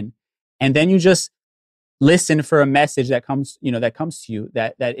yourself in. And then you just listen for a message that comes to you,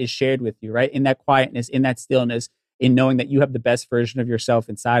 that is shared with you, right? In that quietness, in that stillness, in knowing that you have the best version of yourself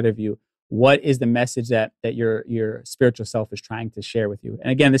inside of you. What is the message that your spiritual self is trying to share with you?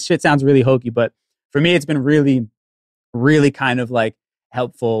 And again, this shit sounds really hokey, but for me, it's been really, really kind of like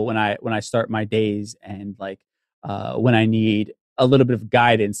helpful when I start my days and like when I need a little bit of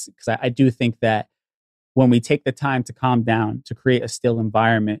guidance, because I do think that when we take the time to calm down, to create a still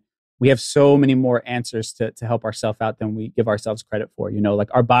environment, we have so many more answers to help ourselves out than we give ourselves credit for. Like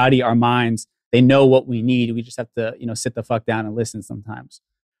our body, our minds, they know what we need. We just have to, sit the fuck down and listen sometimes.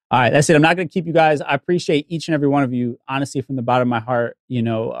 All right, that's it. I'm not going to keep you guys. I appreciate each and every one of you, honestly, from the bottom of my heart,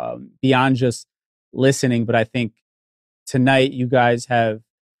 beyond just listening. But I think tonight you guys have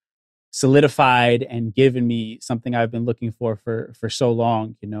solidified and given me something I've been looking for so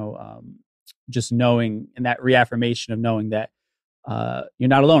long, just knowing, and that reaffirmation of knowing that you're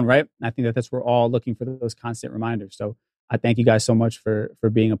not alone, right? And I think that that's, we're all looking for those constant reminders. So I thank you guys so much for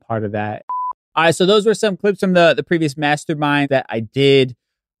being a part of that. All right, so those were some clips from the previous mastermind that I did.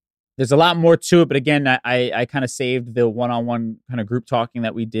 There's a lot more to it, but again, I kind of saved the one-on-one kind of group talking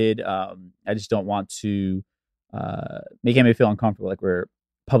that we did. I just don't want to make anybody feel uncomfortable, like we're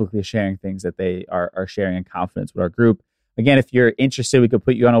publicly sharing things that they are sharing in confidence with our group. Again, if you're interested, we could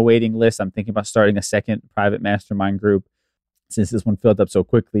put you on a waiting list. I'm thinking about starting a second private mastermind group since this one filled up so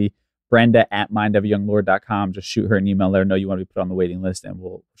quickly. Brenda@mindofayounglord.com. Just shoot her an email, let her know you want to be put on the waiting list, and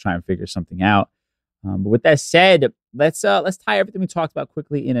we'll try and figure something out. But with that said, let's tie everything we talked about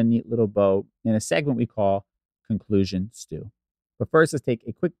quickly in a neat little bow in a segment we call Conclusion Stew. But first, let's take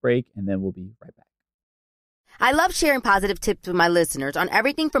a quick break, and then we'll be right back. I love sharing positive tips with my listeners on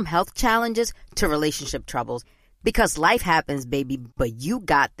everything from health challenges to relationship troubles, because life happens, baby, but you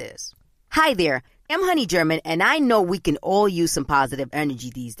got this. Hi there, I'm Honey German, and I know we can all use some positive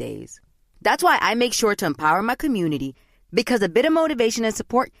energy these days. That's why I make sure to empower my community, because a bit of motivation and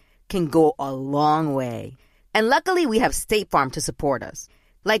support can go a long way. And luckily, we have State Farm to support us.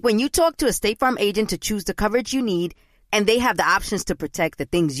 Like when you talk to a State Farm agent to choose the coverage you need, and they have the options to protect the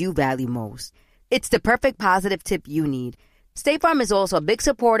things you value most. It's the perfect positive tip you need. State Farm is also a big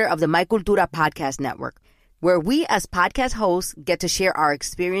supporter of the My Cultura podcast network, where we as podcast hosts get to share our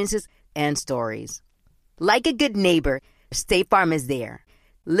experiences and stories. Like a good neighbor, State Farm is there.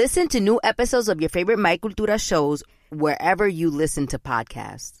 Listen to new episodes of your favorite My Cultura shows wherever you listen to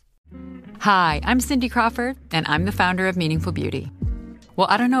podcasts. Hi, I'm Cindy Crawford, and I'm the founder of Meaningful Beauty. Well,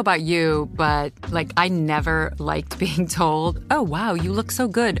 I don't know about you, but I never liked being told, oh, wow, you look so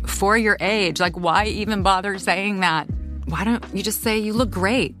good for your age. Why even bother saying that? Why don't you just say you look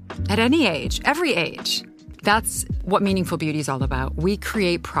great at any age, every age? That's what Meaningful Beauty is all about. We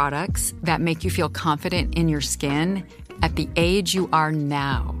create products that make you feel confident in your skin at the age you are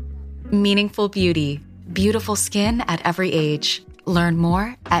now. Meaningful Beauty. Beautiful skin at every age. Learn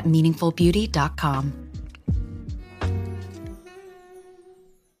more at meaningfulbeauty.com.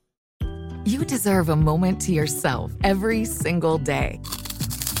 You deserve a moment to yourself every single day.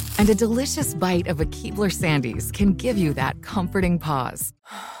 And a delicious bite of a Keebler Sandies can give you that comforting pause.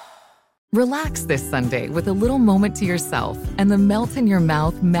 Relax this Sunday with a little moment to yourself and the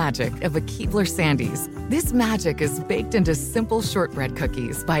melt-in-your-mouth magic of a Keebler Sandies. This magic is baked into simple shortbread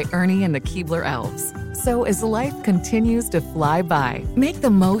cookies by Ernie and the Keebler Elves. So as life continues to fly by, make the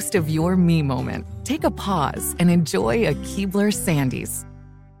most of your me moment. Take a pause and enjoy a Keebler Sandies.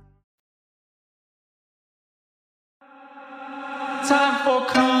 Time for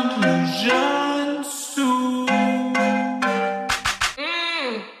conclusion soon.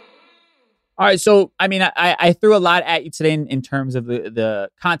 All right, so I threw a lot at you today in terms of the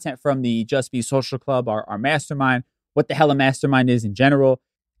content from the Just Be Social Club, our mastermind, what the hell a mastermind is in general.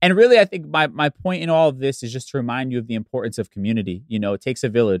 And really, I think my point in all of this is just to remind you of the importance of community. It takes a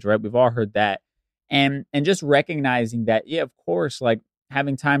village, right? We've all heard that. And just recognizing that, yeah, of course,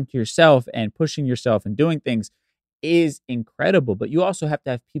 having time to yourself and pushing yourself and doing things is incredible. But you also have to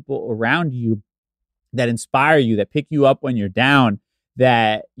have people around you that inspire you, that pick you up when you're down,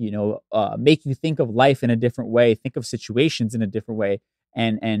 that make you think of life in a different way, think of situations in a different way,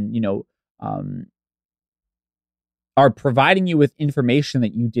 and are providing you with information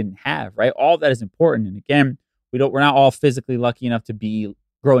that you didn't have, right? All that is important. And again, we're not all physically lucky enough to be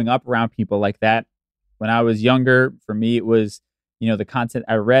growing up around people like that. When I was younger, for me, it was the content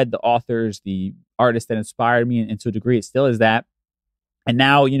I read, the authors, the artists that inspired me, and to a degree, it still is that. And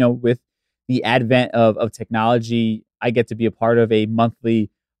now, with the advent of technology, I get to be a part of a monthly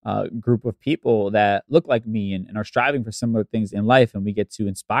group of people that look like me and are striving for similar things in life. And we get to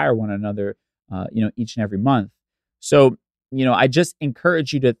inspire one another, each and every month. So, I just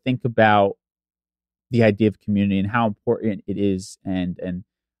encourage you to think about the idea of community and how important it is, and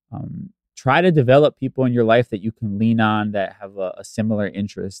try to develop people in your life that you can lean on, that have a similar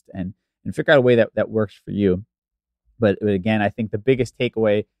interest, and figure out a way that works for you. But again, I think the biggest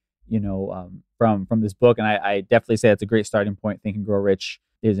takeaway from this book, and I definitely say it's a great starting point. Think and Grow Rich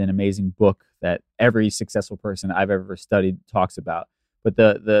is an amazing book that every successful person I've ever studied talks about. But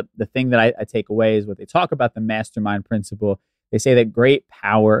the thing that I take away is what they talk about, the mastermind principle. They say that great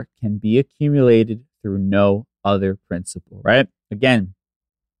power can be accumulated through no other principle, right? Again,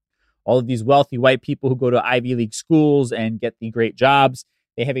 all of these wealthy white people who go to Ivy League schools and get the great jobs,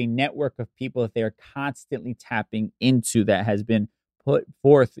 they have a network of people that they are constantly tapping into that has been put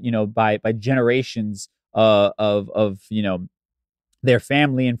forth, by generations of their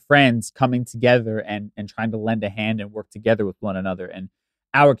family and friends coming together and trying to lend a hand and work together with one another. And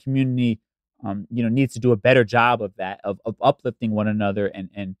our community, needs to do a better job of that, of uplifting one another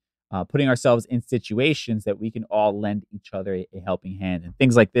and putting ourselves in situations that we can all lend each other a helping hand. And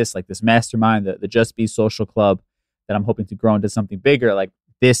things like this mastermind, the Just Be Social Club that I'm hoping to grow into something bigger.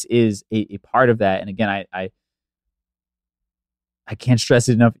 This is a part of that. And again, I can't stress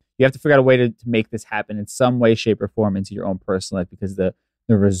it enough. You have to figure out a way to make this happen in some way, shape, or form into your own personal life, because the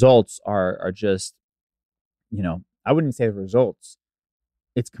results are just, I wouldn't say the results.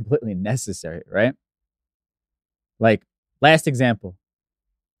 It's completely necessary, right? Last example,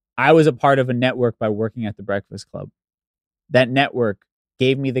 I was a part of a network by working at the Breakfast Club. That network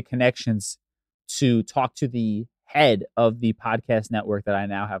gave me the connections to talk to the head of the podcast network that I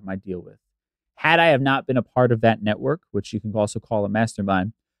now have my deal with. Had I have not been a part of that network, which you can also call a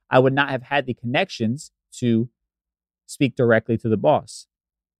mastermind, I would not have had the connections to speak directly to the boss.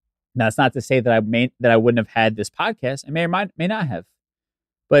 Now, it's not to say that I wouldn't have had this podcast. I may or may not have.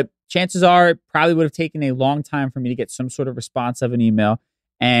 But chances are it probably would have taken a long time for me to get some sort of response of an email.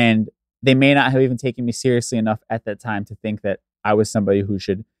 And they may not have even taken me seriously enough at that time to think that I was somebody who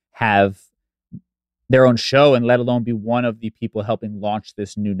should have their own show, and let alone be one of the people helping launch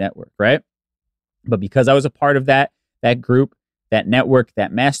this new network, right? But because I was a part of that group, that network,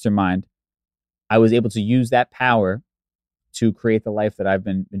 that mastermind, I was able to use that power to create the life that I've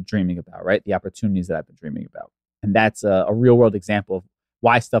been dreaming about, right? The opportunities that I've been dreaming about. And that's a real world example of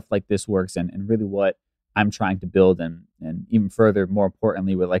why stuff like this works, and really what I'm trying to build, and even further, more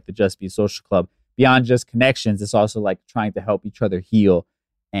importantly, with the Just Be Social Club, beyond just connections, it's also like trying to help each other heal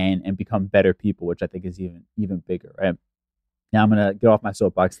and become better people, which I think is even bigger, right? Now I'm going to get off my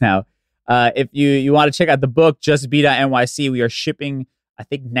soapbox now. If you want to check out the book, justbe.nyc, we are shipping, I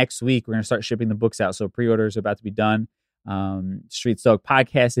think next week, we're going to start shipping the books out. So pre-orders are about to be done. Street Stoic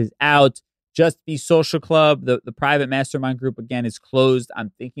Podcast is out. Just Be Social Club, the private mastermind group, again, is closed.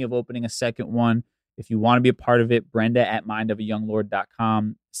 I'm thinking of opening a second one. If you want to be a part of it,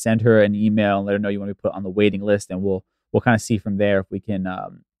 Brenda@mindofayounglord.com. Send her an email and let her know you want to be put on the waiting list, and we'll kind of see from there if we can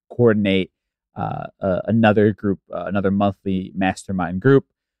coordinate another group, another monthly mastermind group.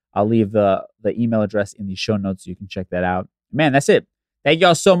 I'll leave the email address in the show notes so you can check that out. Man, that's it. Thank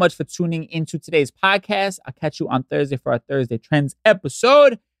y'all so much for tuning into today's podcast. I'll catch you on Thursday for our Thursday Trends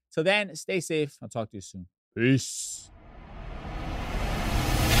episode. Till then, stay safe. I'll talk to you soon. Peace.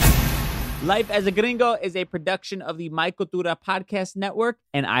 Life as a Gringo is a production of the My Cultura Podcast Network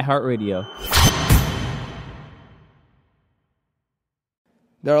and iHeartRadio.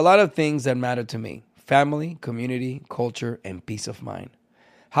 There are a lot of things that matter to me: family, community, culture, and peace of mind.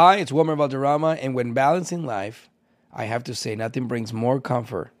 Hi, it's Wilmer Valderrama, and when balancing life, I have to say nothing brings more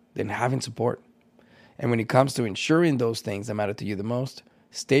comfort than having support. And when it comes to ensuring those things that matter to you the most,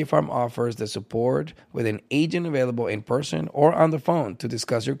 State Farm offers the support with an agent available in person or on the phone to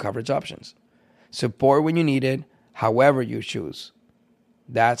discuss your coverage options. Support when you need it, however you choose.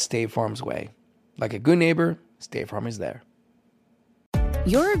 That's State Farm's way. Like a good neighbor, State Farm is there.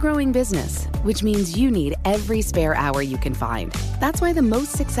 You're a growing business, which means you need every spare hour you can find. That's why the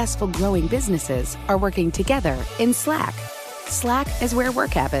most successful growing businesses are working together in Slack. Slack is where work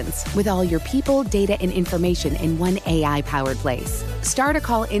happens, with all your people, data, and information in one AI-powered place. Start a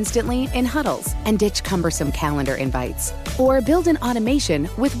call instantly in huddles and ditch cumbersome calendar invites. Or build an automation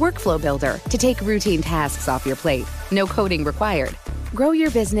with Workflow Builder to take routine tasks off your plate. No coding required. Grow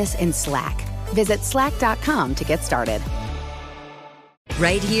your business in Slack. Visit slack.com to get started.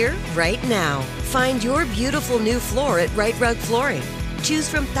 Right here, right now. Find your beautiful new floor at Right Rug Flooring. Choose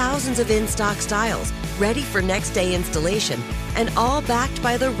from thousands of in-stock styles, ready for next day installation, and all backed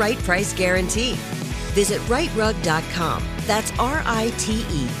by the right price guarantee. Visit rightrug.com. That's RITERUG.com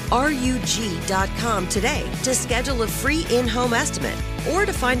today to schedule a free in-home estimate or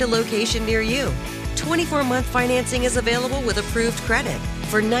to find a location near you. 24-month financing is available with approved credit.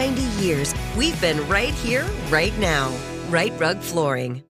 For 90 years, we've been right here, right now. Right Rug Flooring.